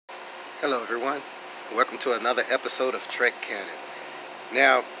Hello everyone, welcome to another episode of Trek Canon.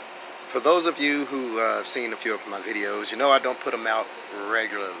 Now, for those of you who have seen a few of my videos, you know I don't put them out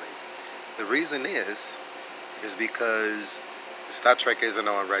regularly. The reason is because Star Trek isn't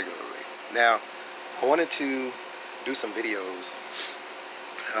on regularly. Now, I wanted to do some videos,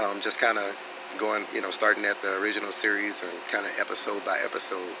 just kind of going, starting at the original series and kind of episode by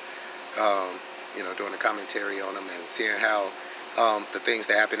episode, doing a commentary on them and seeing how the things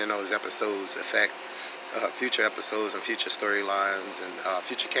that happen in those episodes affect future episodes and future storylines and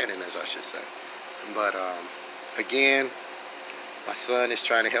future canon, as I should say. But again, my son is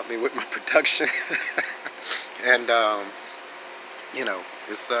trying to help me with my production, and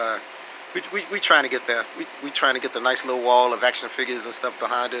it's we trying to get there. We trying to get the nice little wall of action figures and stuff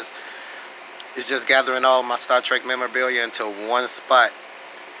behind us. It's just gathering all my Star Trek memorabilia into one spot,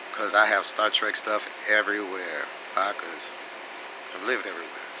 because I have Star Trek stuff everywhere. Because I've lived everywhere,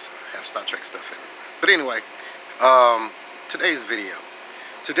 so I have Star Trek stuff everywhere. But anyway, today's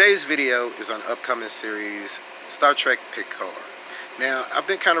video is on upcoming series Star Trek Picard. Now, I've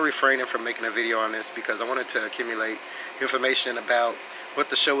been kind of refraining from making a video on this because I wanted to accumulate information about what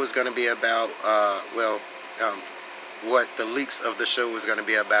the show is going to be about, what the leaks of the show was going to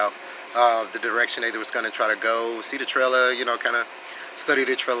be about, the direction they was going to try to go, see the trailer, kind of study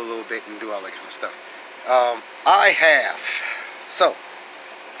the trailer a little bit and do all that kind of stuff. So,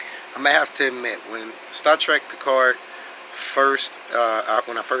 I'm going to have to admit, when Star Trek Picard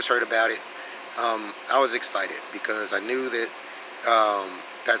when I first heard about it, I was excited because I knew that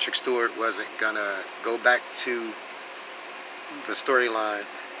Patrick Stewart wasn't going to go back to the storyline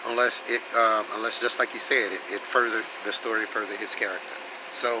unless just like he said, it furthered the story, furthered his character.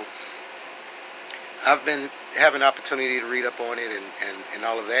 So, I've been having an opportunity to read up on it and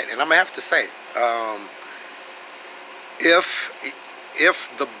all of that, and I'm going to have to say,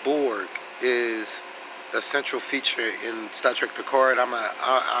 if the Borg is a central feature in Star Trek Picard, I'm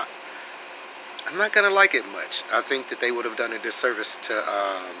not gonna like it much. I think that they would have done a disservice to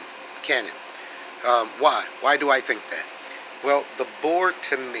canon. Why? Why do I think that? Well, the Borg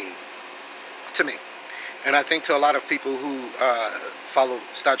to me, and I think to a lot of people who follow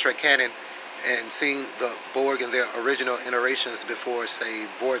Star Trek canon and seeing the Borg in their original iterations before, say,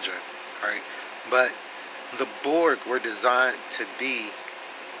 Voyager, right? But the Borg were designed to be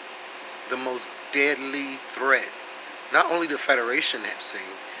the most deadly threat, not only the Federation have seen,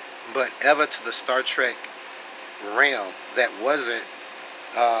 but ever to the Star Trek realm that wasn't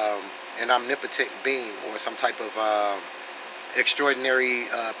an omnipotent being or some type of extraordinary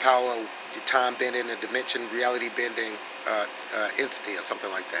power, time bending, a dimension, reality bending entity or something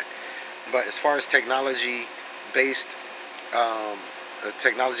like that. But as far as technology-based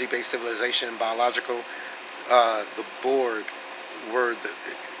civilization, biological, the Borg were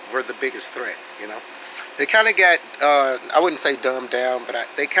the biggest threat. They kind of got I wouldn't say dumbed down, but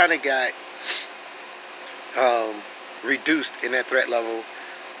they kind of got reduced in that threat level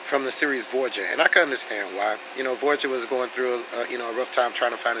from the series Voyager, and I can understand why. Voyager was going through a rough time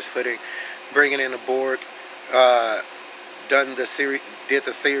trying to find his footing, bringing in the Borg. Did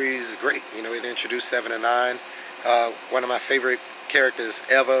the series great. It introduced 7 and 9. One of my favorite characters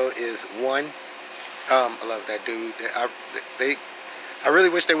ever is 1. I love that dude. I really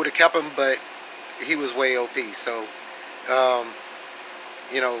wish they would have kept him, but he was way OP. So, 1,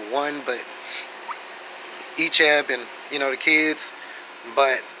 but Echeb and, the kids.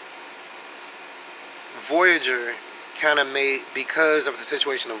 But Voyager kind of made, because of the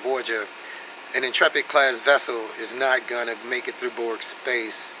situation of Voyager, an Intrepid class vessel is not going to make it through Borg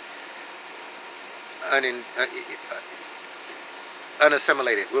space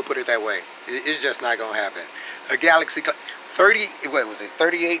unassimilated. We'll put it that way. It's just not going to happen. A galaxy,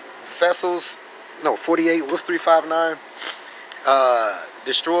 38 vessels, no, 48, Wolf 359,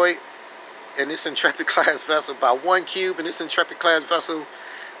 destroyed in this Intrepid class vessel by 1 cube in this Intrepid class vessel.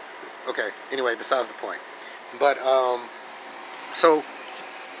 Okay, anyway, besides the point. But, so,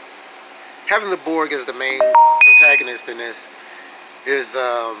 having the Borg as the main protagonist in this is,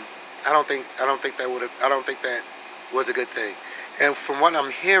 I don't think that was a good thing. And from what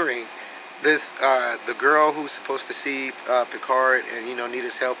I'm hearing, this the girl who's supposed to see Picard and need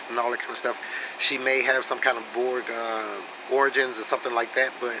his help and all that kind of stuff, she may have some kind of Borg origins or something like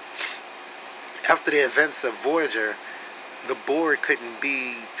that. But after the events of Voyager, the Borg couldn't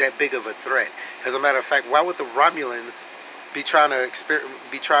be that big of a threat. As a matter of fact, why would the Romulans be trying to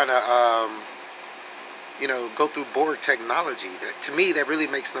go through Borg technology? To me, that really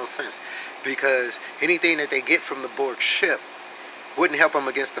makes no sense, because anything that they get from the Borg ship wouldn't help them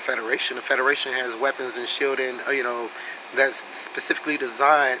against the Federation. The Federation has weapons and shielding, that's specifically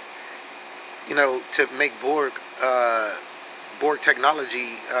designed you know, to make Borg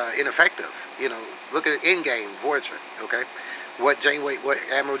technology ineffective. You know, look at Endgame, Voyager. Okay, what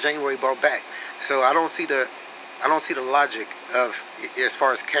Admiral Janeway brought back. So I don't see the logic of, as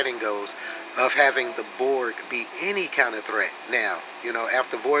far as canon goes, of having the Borg be any kind of threat now. You know,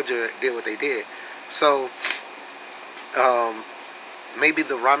 after Voyager did what they did. So maybe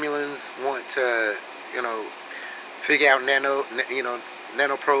the Romulans want to, you know, figure out nanoprobes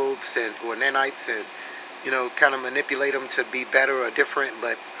or nanites, and, you know, kind of manipulate them to be better or different.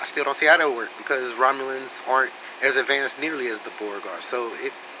 But I still don't see how that would work, because Romulans aren't as advanced nearly as the Borg are. So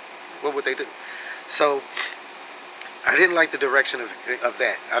what would they do? So I didn't like the direction of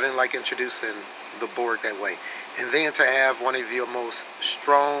that. I didn't like introducing the Borg that way. And then to have one of your most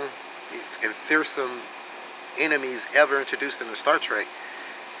strong and fearsome enemies ever introduced in the Star Trek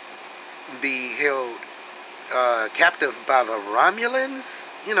be held captive by the Romulans.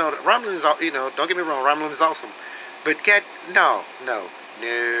 You know, the Romulans, you know, don't get me wrong, Romulans is awesome. But no.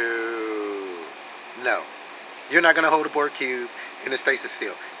 You're not going to hold a Borg cube in the stasis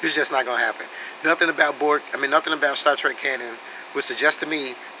field. It's just not going to happen. Nothing about Star Trek canon would suggest to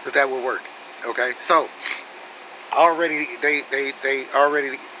me that that will work. Okay? So, already, they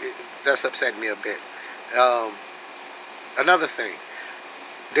already, that's upsetting me a bit. Another thing,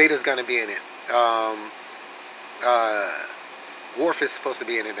 Data's going to be in it. Worf is supposed to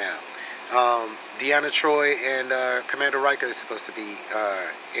be in it now. Deanna Troi and Commander Riker is supposed to be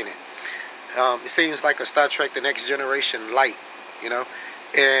in it. It seems like a Star Trek The Next Generation light, you know.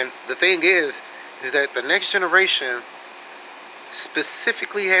 And the thing is that The Next Generation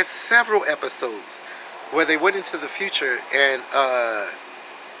specifically has several episodes where they went into the future and,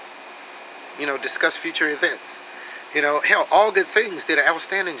 you know, discussed future events. You know, hell, All Good Things did an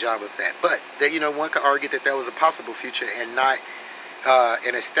outstanding job of that. But, that, you know, one could argue that was a possible future and not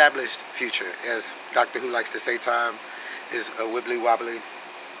an established future. As Doctor Who likes to say, time is a wibbly-wobbly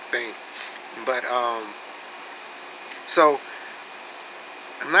thing. But, so,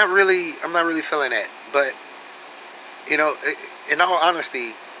 I'm not really feeling that. But, you know, in all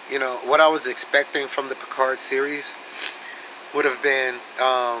honesty, you know, what I was expecting from the Picard series would have been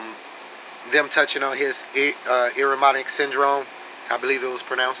them touching on his Irumodic syndrome. I believe it was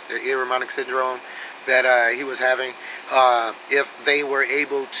pronounced the Irumodic syndrome that he was having. If they were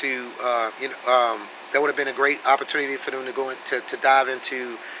able to, you know, that would have been a great opportunity for them to go to dive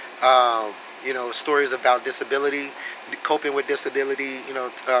into, you know, stories about disability, coping with disability, you know,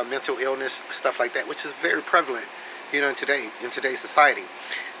 mental illness, stuff like that, which is very prevalent, you know, in today's society.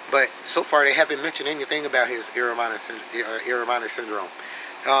 But so far, they haven't mentioned anything about his Irumodic syndrome.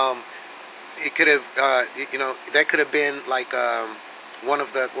 It could have, you know, that could have been like one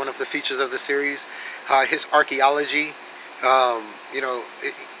of the features of the series. His archaeology, you know,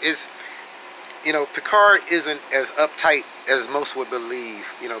 is, you know, Picard isn't as uptight as most would believe,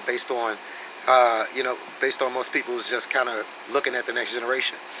 you know, based on most people's just kind of looking at The Next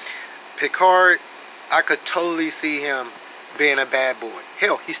Generation. Picard, I could totally see him being a bad boy.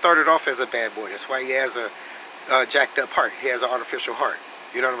 Hell, he started off as a bad boy. That's why he has a jacked up heart. He has an artificial heart.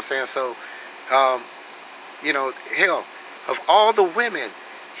 You know what I'm saying? So, you know, hell, of all the women,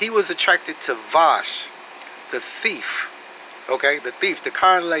 he was attracted to Vash, the thief. Okay, the thief, the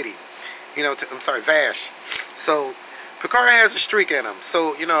con lady. You know, Vash. So, Picard has a streak in him.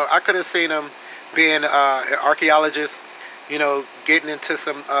 So, you know, I could have seen him being an archaeologist. You know, getting into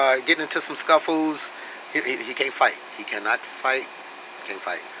some scuffles. He can't fight. He cannot fight. He can't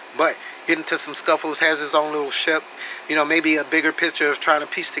fight. But getting into some scuffles, has his own little ship. You know, maybe a bigger picture of trying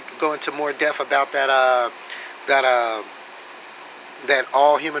to go into more depth about that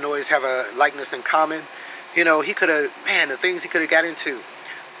all humanoids have a likeness in common. You know, he could have, man, the things he could have got into.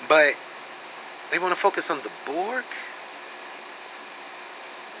 But they want to focus on the Borg?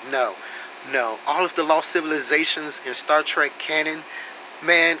 No. All of the lost civilizations in Star Trek canon,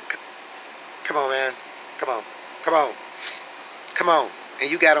 man, come on, man. Come on. And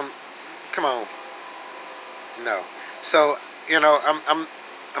you got them, come on. No. So, you know, I'm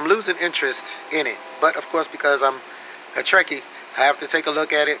losing interest in it. But, of course, because I'm a Trekkie, I have to take a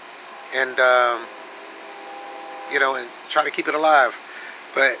look at it and, you know, and try to keep it alive.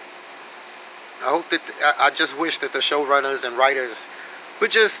 But I hope that, I just wish that the showrunners and writers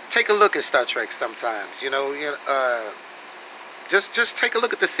would just take a look at Star Trek sometimes. You know, just take a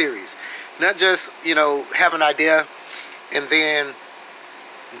look at the series. Not just, you know, have an idea and then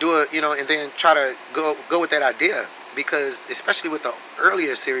and then try to go with that idea. Because especially with the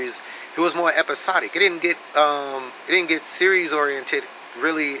earlier series, it was more episodic. It didn't get series oriented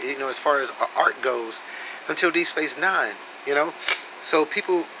really, you know, as far as art goes until Deep Space Nine, you know. So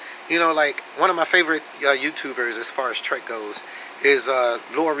people, You know, like one of my favorite YouTubers as far as Trek goes is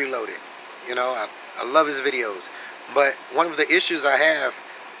Lore Reloaded. You know, I love his videos. But one of the issues I have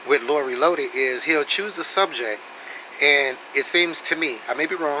with Lore Reloaded is he'll choose a subject, and it seems to me, I may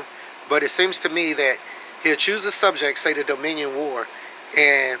be wrong, but it seems to me that he'll choose a subject, say the Dominion War,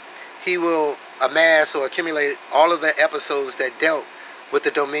 and he will amass or accumulate all of the episodes that dealt with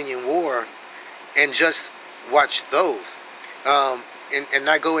the Dominion War and just watch those. And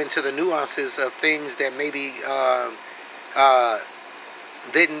not go into the nuances of things that maybe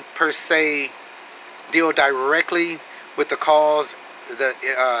didn't per se deal directly with the cause,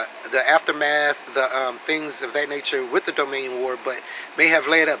 the aftermath, the things of that nature with the Dominion War, but may have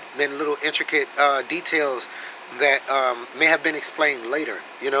laid up in little intricate details that may have been explained later.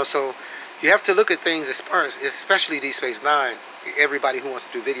 You know, so you have to look at things as far as, especially Deep Space Nine, everybody who wants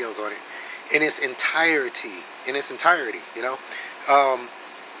to do videos on it, in its entirety. You know,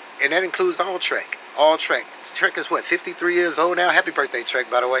 and that includes all Trek. All Trek. Trek is what, 53 years old now? Happy birthday, Trek,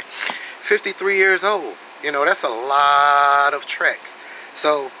 by the way. 53 years old. You know, that's a lot of Trek.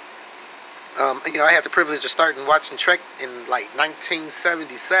 So, you know, I had the privilege of starting watching Trek in like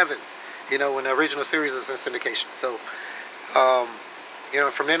 1977, you know, when the original series was in syndication. So, you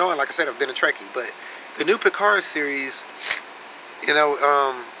know, from then on, like I said, I've been a Trekkie. But the new Picard series, you know,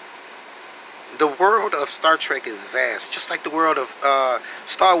 the world of Star Trek is vast, just like the world of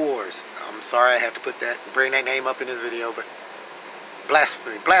Star Wars. I'm sorry I had to bring that name up in this video, but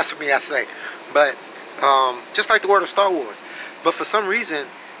blasphemy I say. But just like the world of Star Wars. But for some reason,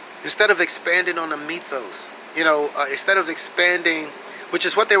 instead of expanding on the mythos, you know, instead of expanding, which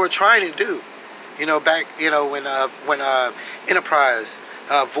is what they were trying to do, you know, back, you know, when Enterprise,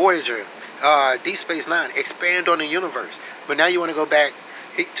 Voyager, Deep Space Nine, expand on the universe. But now you want to go back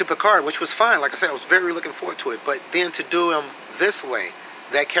to Picard, which was fine. Like I said, I was very looking forward to it. But then to do him this way,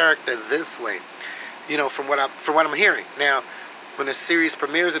 that character this way, you know, from what I'm hearing now, when the series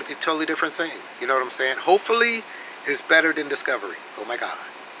premieres, it'll be a totally different thing. You know what I'm saying? Hopefully, it's better than Discovery. Oh my God.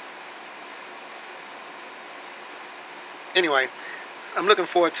 Anyway, I'm looking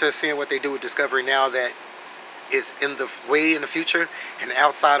forward to seeing what they do with Discovery now that it's in the future and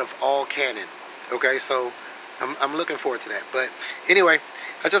outside of all canon. Okay, so I'm looking forward to that. But anyway,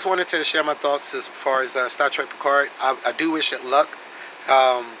 I just wanted to share my thoughts as far as Star Trek Picard. I do wish it luck,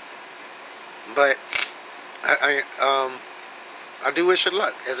 but I do wish it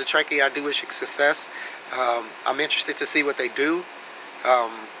luck. As a Trekkie, I do wish it success. I'm interested to see what they do,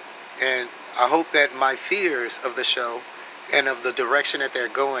 and I hope that my fears of the show and of the direction that they're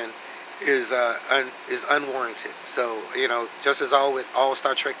going is unwarranted. So, you know, just as all with all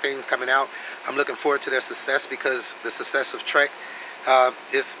Star Trek things coming out, I'm looking forward to their success, because the success of Trek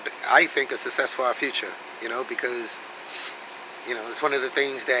is, I think, a success for our future. You know, because, you know, it's one of the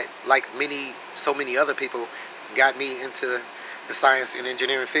things that, like so many other people, got me into the science and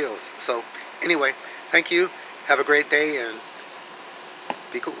engineering fields. So anyway, thank you. Have a great day and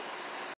be cool.